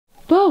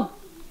Beau,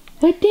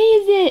 what day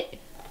is it?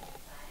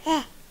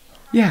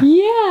 Yeah.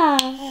 Yeah,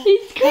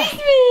 it's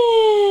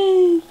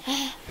Christmas.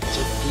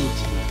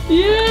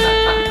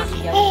 Yes.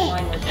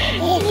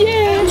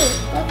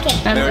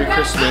 Yes. Merry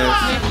Christmas.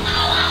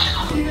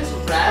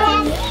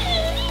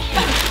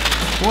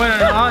 What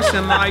an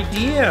awesome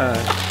idea.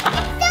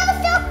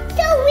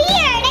 So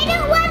weird. I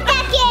don't want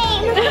that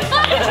game.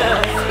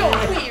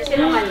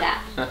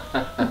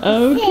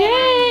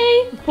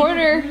 Okay,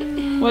 Porter,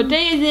 what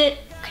day is it?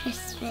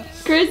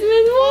 Christmas.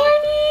 Christmas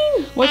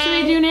morning. What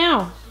should we do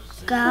now?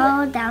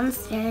 Go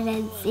downstairs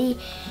and see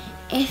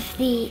if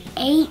he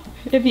ate.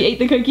 If he ate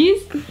the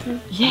cookies?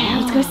 Yeah,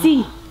 let's go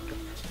see.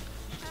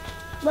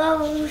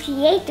 Well,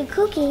 he ate the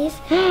cookies.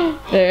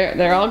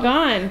 They're all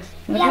gone.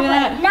 Look Yeah, at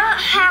that. but not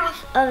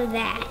half of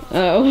that.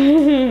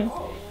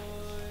 Oh.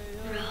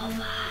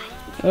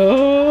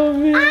 Oh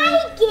man.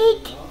 I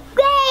get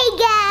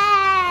Reagan!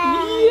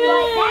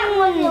 Well, that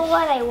wasn't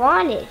what I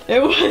wanted.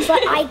 It was.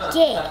 But I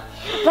did.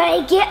 But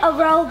I get a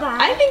robot.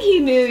 I think he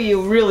knew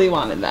you really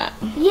wanted that.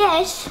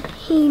 Yes,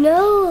 he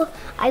knew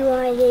I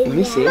wanted it. Let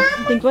me see. I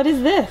think, what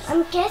is this?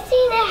 I'm guessing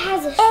it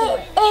has a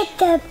sword.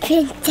 It's a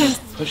princess.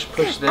 Push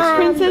this.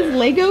 Princess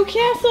Lego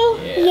castle?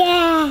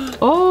 Yeah.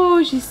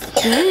 Oh, she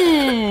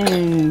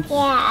spins. Yeah,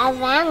 I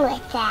ran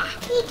with that.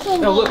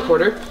 Oh, look,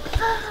 Porter.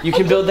 You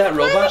can build that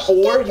robot,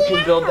 or you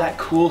can build that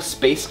cool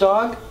space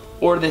dog,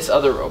 or this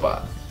other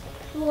robot.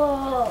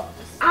 Whoa.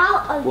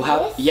 Out of We'll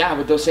have, this? yeah,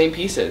 with those same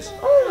pieces.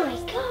 Oh my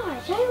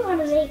gosh, I want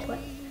to make one.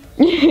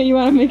 You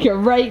want to make it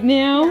right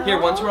now? Here,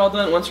 once we're all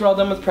done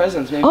with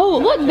presents, maybe. Oh,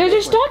 look, there's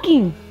your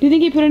stocking. Do you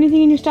think you put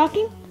anything in your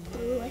stocking?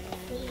 Let's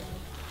see.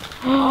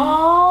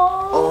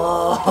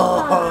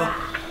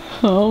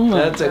 Oh my.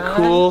 That's a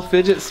cool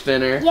fidget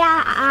spinner.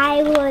 Yeah,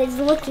 I was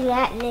looking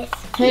at this.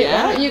 Hey,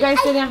 Yeah? you guys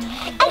sit down.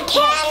 I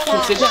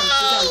can't. Sit down,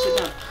 sit down, sit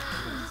down.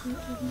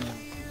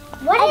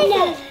 What is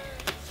it?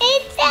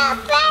 It's a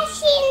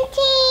fashion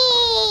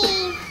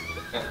team.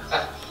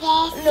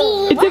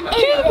 It's a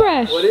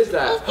toothbrush. What is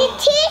that? It's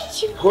a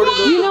tissue. Porter,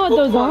 those You know what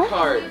those Pokemon are?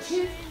 Cards.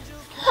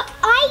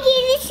 I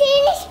get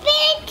a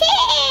spin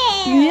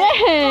too.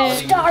 Yeah.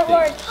 Star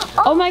Wars.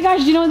 Oh my gosh,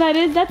 do you know what that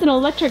is? That's an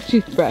electric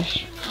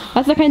toothbrush.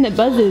 That's the kind that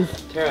buzzes.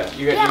 Tara,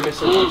 you're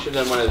missing. You should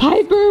have done one of those.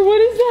 Piper,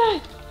 what is that?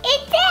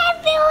 It's a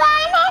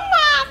piranha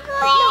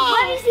necklace. No,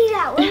 let me see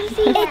that. Let me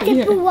see that.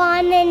 It's a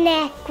piranha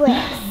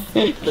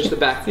necklace. Push the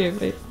back. See your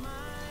face.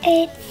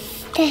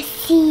 It's the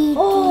seed.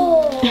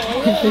 Oh, yeah.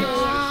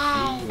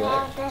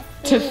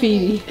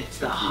 Tafiti. It's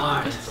the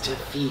heart of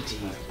Tafiti.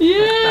 Yeah.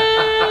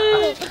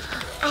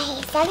 I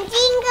hear some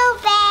jingle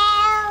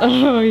bells.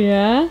 Oh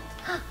yeah.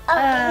 Oh,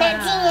 not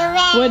jingle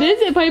bells. What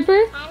is it,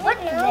 Piper? What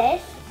is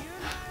this?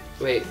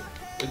 Wait,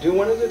 do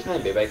one at a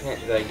time, babe. I can't.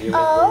 Like, you're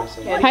Oh.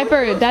 missing.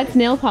 Piper, that's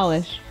nail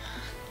polish.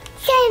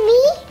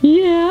 Sammy?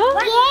 Yeah.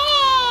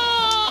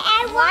 Yeah.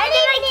 And why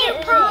did I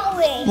get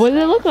polish? What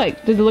does it look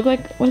like? Does it look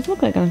like? What does it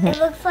look like on the It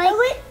front? looks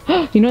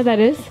like You know what that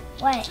is?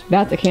 what?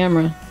 That's a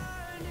camera.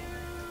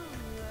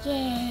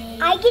 Yeah.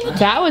 I get a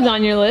That was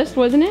on your list,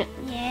 wasn't it?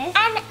 yes.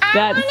 And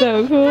That's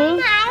so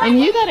cool. And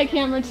you got a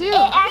camera too.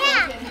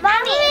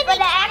 Mommy, but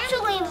it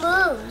actually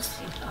moves.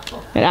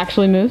 It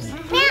actually moves.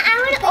 Man, I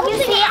want to open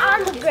it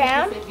on the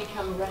ground.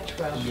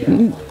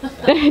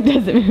 It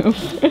doesn't move.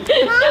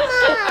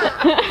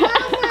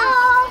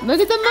 Oh, Look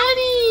at the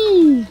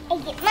money. I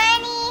get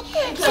money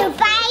to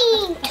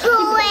buying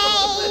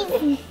toys.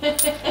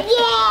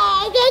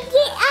 Yeah, they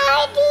get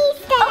all these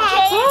stuff.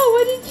 Oh,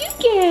 what did you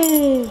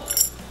get?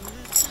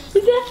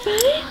 Is that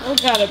fun? We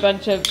got a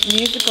bunch of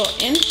musical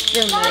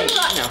instruments.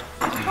 No.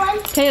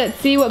 Okay, let's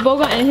see what Beau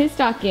got in his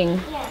stocking.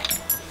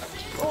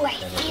 Oh, I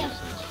see a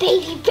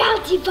baby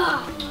bouncy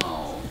ball.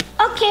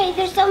 Okay,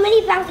 there's so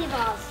many bouncy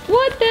balls.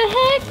 What the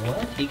heck?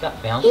 What? He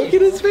got bounced? Look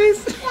at his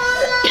face.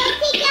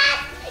 He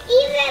got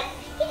even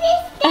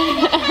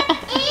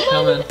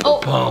Coming. Oh.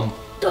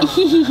 Boom.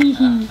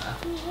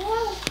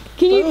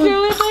 Can you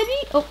throw it,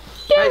 buddy? Oh,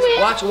 throw Guys,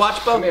 it.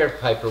 watch Beau. Come here,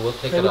 Piper. We'll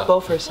take Play it with up. Beau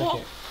for a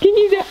second. Can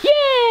you throw?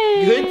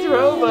 Yay! Good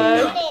throw,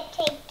 bud.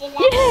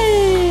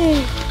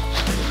 Yay!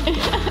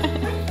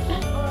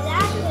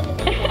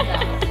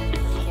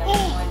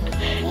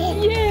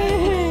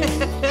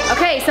 Yay!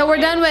 Okay, so we're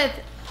done with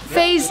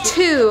phase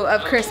 2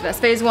 of Christmas.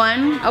 Phase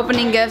 1,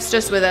 opening gifts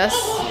just with us,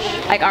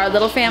 like our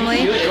little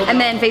family. And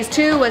then phase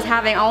 2 was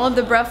having all of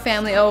the Bruff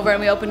family over and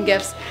we opened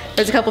gifts.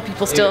 There's a couple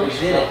people still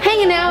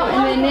hanging out,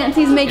 and then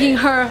Nancy's making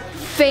her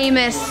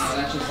famous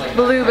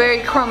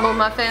blueberry crumble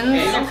muffins.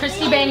 And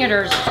Christy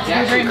Bangerter's.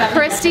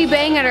 Christy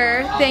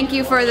Bangeter, thank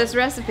you for this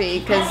recipe,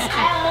 because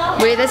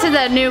this is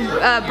a new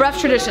Bruff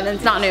tradition.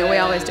 It's not new, we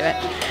always do it.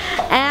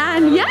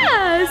 And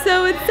yeah,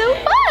 so it's so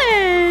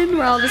fun.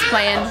 We're all just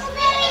playing.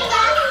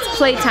 It's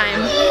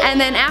playtime. And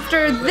then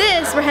after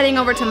this, we're heading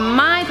over to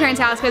my parents'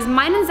 house, because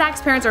mine and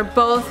Zach's parents are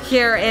both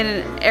here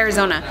in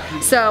Arizona.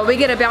 So we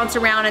get to bounce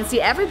around and see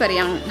everybody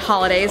on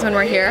holidays when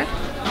we're here.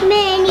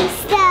 Many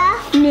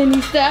stuff.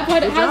 Mini stuff. How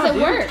does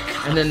it work?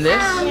 And then this,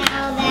 Now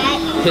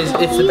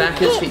that it's the back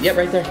of his feet. Yep,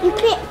 right there. you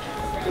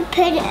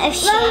put a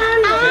sheet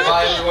on.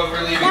 Bye, everyone.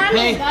 We're leaving.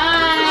 Bye.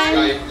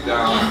 Skype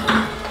down.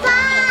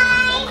 Bye.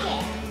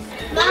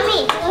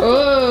 Mommy.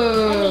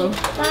 Oh,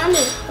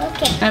 Mommy,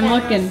 okay. I'm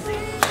looking.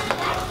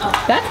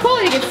 That's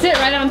cool. You can sit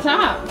right on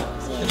top.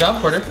 Good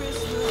job, Porter.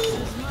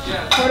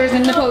 Porter's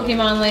into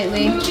Pokemon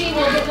lately.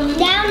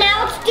 Now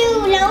let's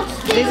do.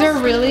 These are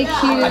really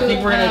cute. I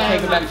think we're gonna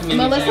take it back to me.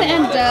 Melissa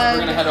and We're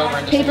gonna head over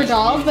Doug and paper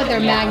dolls, but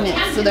they're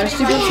magnets, so they're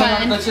super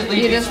fun. let's just leave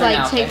You these just for like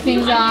now, take okay?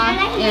 things off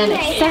and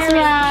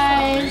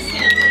accessorize,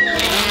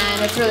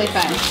 and it's really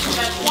fun.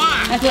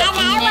 Yeah. That's what And I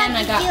Nana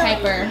want got to do-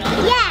 Piper.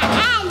 Yeah,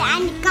 and I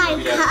got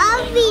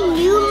coffee,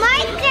 new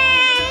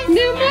markers.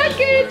 New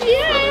markers,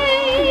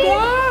 yay!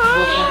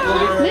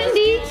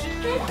 Lindy,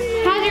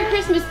 how's your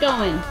Christmas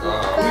going?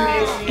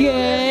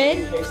 Good.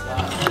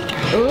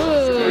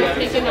 Ooh,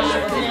 taking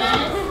off.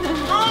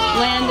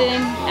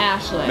 Landon,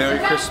 Ashley. Merry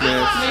Christmas.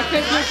 Merry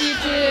Christmas,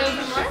 YouTube.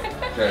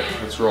 Okay,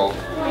 let's roll.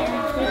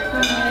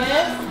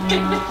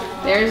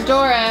 There's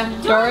Dora.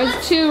 Dora's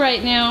 2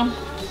 right now.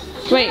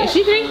 Wait, is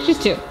she 3? She's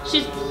 2.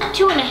 She's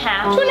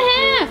 2.5.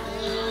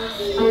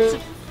 2.5.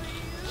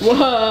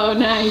 Whoa,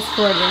 nice,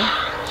 Porter.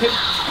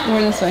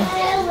 More this way.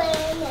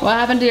 What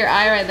happened to your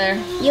eye right there?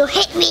 You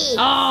hit me.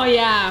 Oh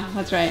yeah,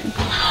 that's right.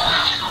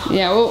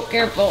 Yeah, oh,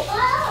 careful.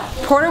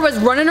 Porter was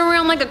running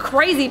around like a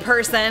crazy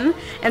person,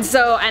 and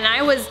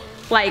I was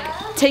like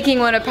taking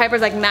one of Piper's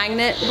like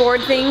magnet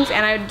board things,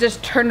 and I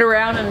just turned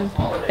around and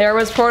there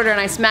was Porter, and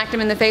I smacked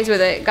him in the face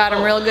with it. Got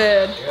him real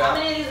good.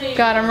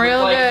 Got him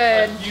real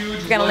good.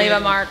 Gonna leave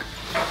a mark.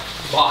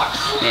 Box.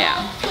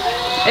 Yeah.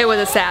 It was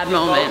a sad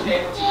moment.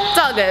 It's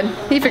all good.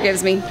 He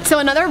forgives me. So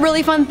another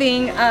really fun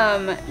thing,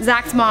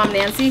 Zach's mom,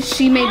 Nancy,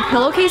 she made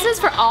pillowcases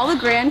for all the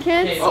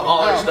grandkids. Oh, all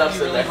our stuff's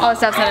in there. All the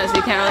stuff's in it, so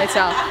you can't really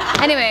tell.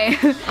 Anyway,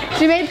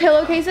 she made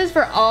pillowcases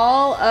for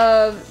all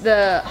of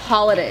the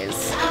holidays.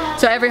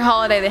 So every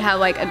holiday they have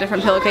like a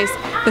different pillowcase.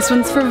 This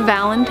one's for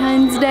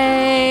Valentine's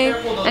Day,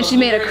 and she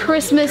made a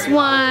Christmas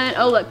one.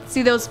 Oh look,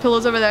 see those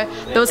pillows over there?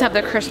 Those have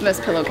the Christmas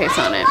pillowcase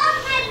on it.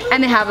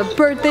 And they have a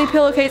birthday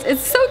pillowcase.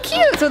 It's so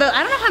cute. So I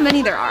don't know how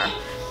many there are,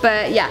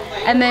 but yeah.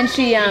 And then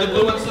she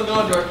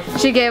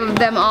gave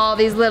them all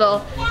these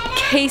little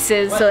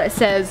cases, so it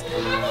says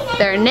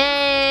their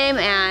name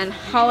and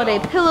holiday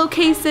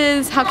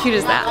pillowcases. How cute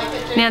is that?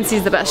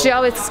 Nancy's the best. She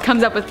always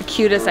comes up with the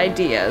cutest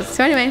ideas.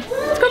 So anyway,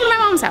 let's go to my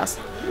mom's house.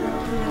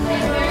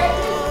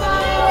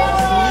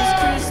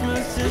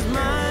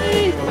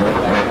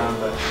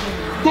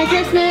 Merry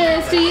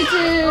Christmas to you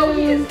too.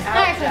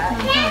 Merry Christmas.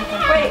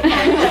 Wait.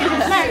 Merry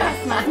Christmas.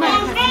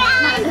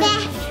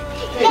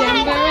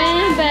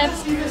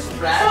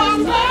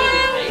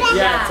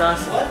 Yeah, it's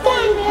awesome. I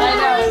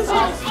know, it's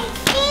awesome.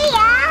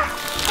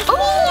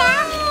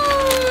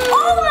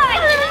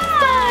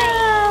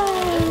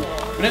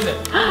 What is it?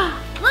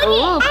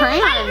 Oh,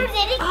 crayons.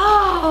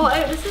 Oh,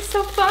 this is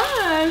so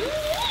fun.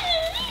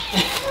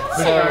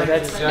 So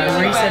that's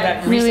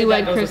Marisa. Really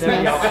white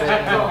Christmas.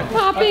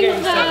 Popping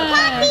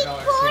fun.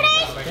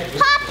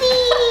 Poppy!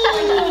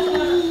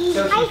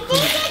 I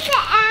think it's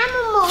an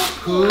animal.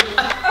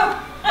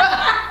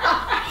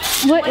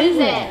 What is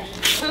it?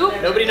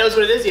 Nobody knows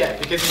what it is yet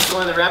because he's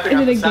going to wrap it Is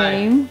up it a inside.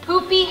 game?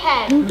 Poopy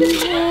head.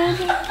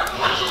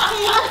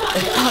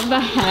 What the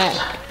heck?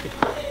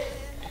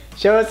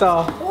 Show us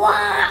all.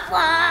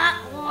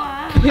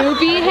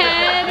 Poopy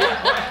head?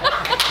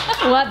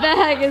 What the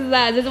heck is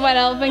that? Is this a white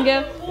elephant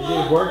gift?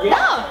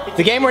 No. It's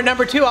a game where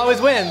number 2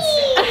 always wins.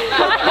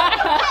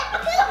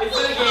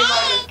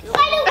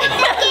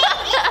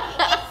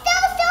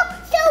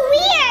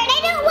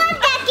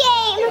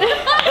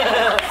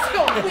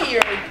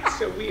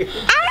 So weird. I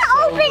want to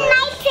open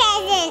my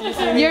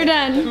present. You're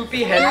done.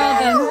 Poopy head. You're all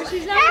done.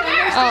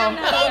 Oh.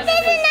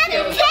 There's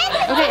another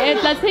present. Okay,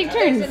 let's take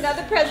turns.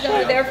 Another present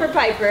over there for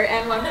Piper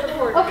and one for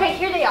Porter. Okay,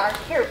 here they are.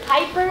 Here,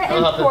 Piper and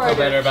I'll help them feel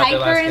better about their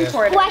Piper last and gift.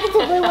 Porter. What's the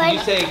blue one? You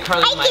say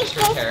Carly I get Meister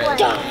this carrot.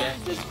 one.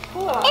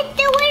 It's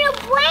the little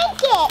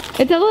blanket.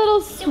 It's a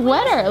little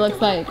sweater, it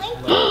looks like.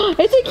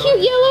 It's a cute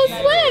yellow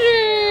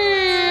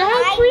sweater.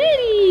 How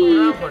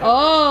pretty.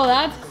 Oh,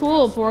 that's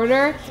cool,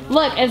 Porter.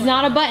 Look, it's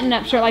not a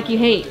button-up shirt like you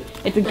hate.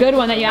 It's a good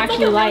one that you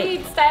actually like.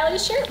 Really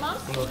stylish shirt, Mom.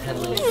 So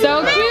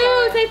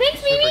cute. Say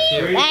thanks,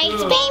 Mimi.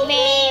 Thanks,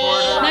 baby.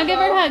 Now give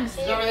her hugs.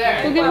 Over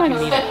there. Go give her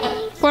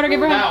hugs. Porter,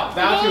 give her hugs.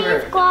 Bow to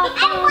her.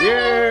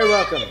 You're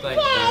welcome.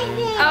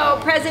 Oh,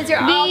 presents are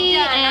all The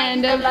done.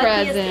 end I'm of the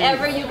luckiest presents.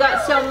 ever. You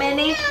got so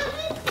many.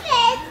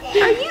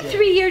 Are you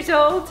 3 years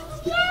old?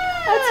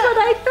 That's what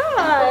I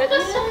thought.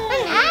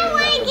 I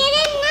want to get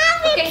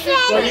another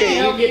present. Okay,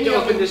 you get to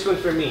open this one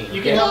for me.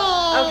 You can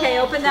help. Okay,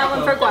 open that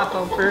one for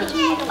Guapo first.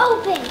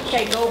 Open.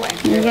 Okay, go away.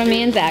 Here's one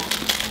me and Zach.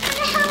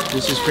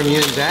 This is from you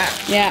and Zach.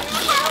 Yeah.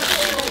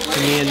 To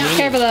me and me.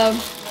 Careful though.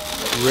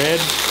 Red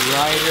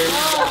Ryder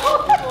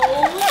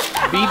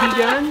BB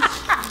guns.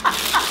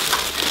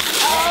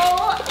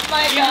 Oh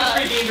my God.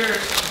 Redeemed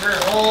her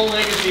whole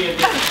legacy of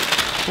this.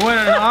 What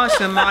an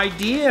awesome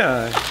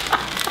idea.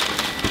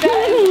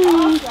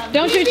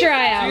 Don't shoot your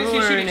eye out.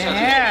 Lauren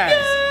has.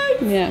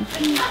 Yeah.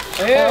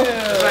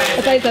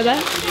 I thought you said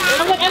that.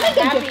 I'm like, I'm a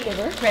good gift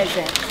giver.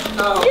 Present.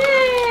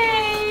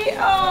 Yay!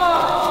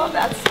 Oh,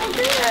 that's so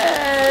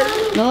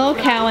good. A little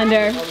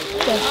calendar.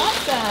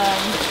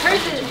 Awesome.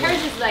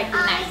 Hers is like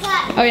nice.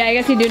 Oh yeah, I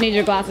guess you do need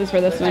your glasses for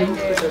this one.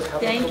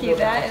 Thank you.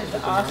 That is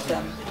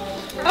awesome.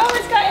 Oh,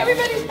 it's got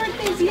everybody's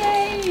birthdays.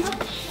 Yay!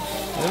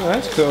 Oh,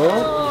 that's cool.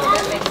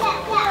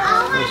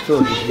 That's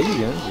cool. Just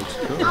vegan. It's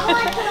cool.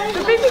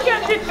 The baby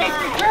gun didn't make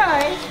me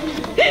cry.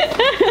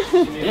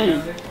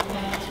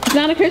 It's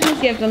not a Christmas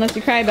gift unless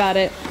you cry about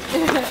it.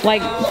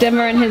 Like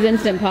Dimmer and his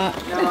Instant Pot.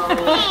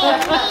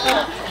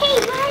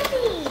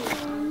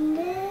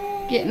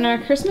 Getting our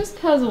Christmas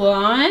puzzle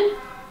on.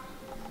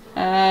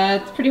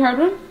 It's a pretty hard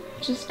one.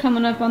 Just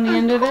coming up on the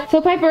end of it.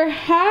 So Piper,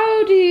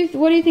 what do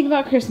you think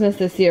about Christmas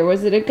this year?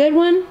 Was it a good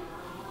one?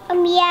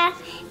 Yeah,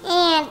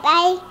 and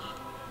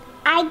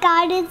I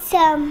got it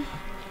some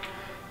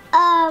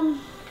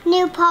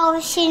new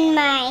polish in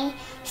my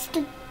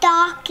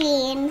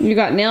stocking. You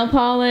got nail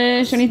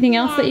polish? Anything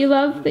else that you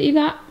love that you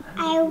got?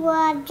 I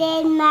loved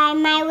in my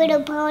My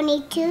Little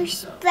Pony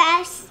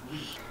toothbrush.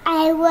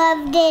 I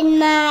loved in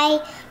my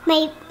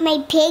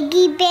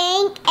piggy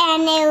bank,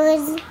 and it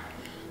was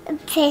a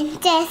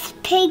princess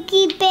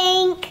piggy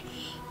bank.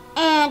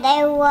 And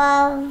I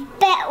love,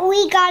 but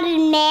we got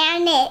in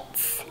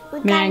magnets.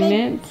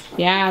 Magnets?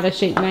 Yeah, the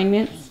shape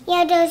magnets.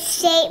 Yeah, those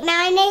shape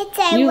magnets.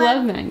 You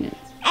love magnets.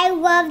 I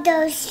love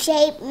those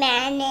shape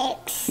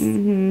magnets.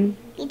 Mm-hmm.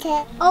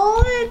 Because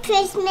over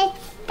Christmas,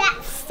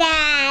 that's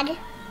sad.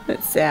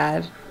 That's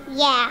sad.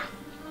 Yeah.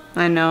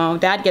 I know.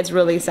 Dad gets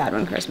really sad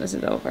when Christmas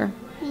is over.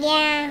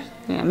 Yeah.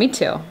 Yeah, me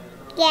too.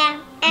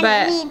 Yeah. And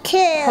But me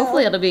too.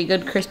 hopefully it'll be a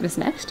good Christmas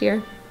next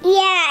year.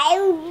 Yeah,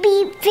 it will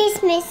be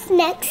Christmas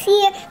next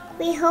year.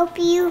 We hope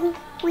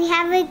we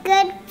have a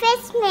good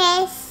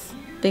Christmas.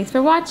 Thanks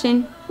for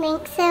watching.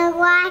 Thanks for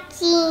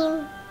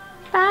watching.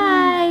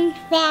 Bye.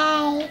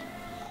 Bye.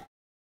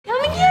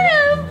 Come and get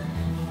him.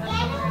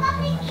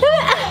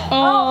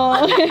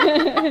 Oh.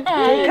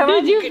 Come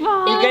on, Did you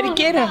fall? You gotta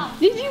get him.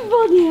 Did you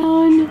fall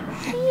down?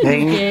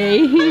 Hey.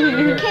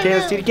 Okay. Okay,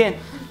 let's do it again.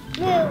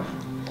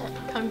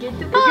 Come get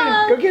the Go get him.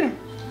 Go get him.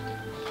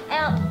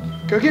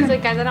 Go get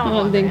him. Guys, I don't I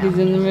don't think he's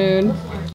in the mood.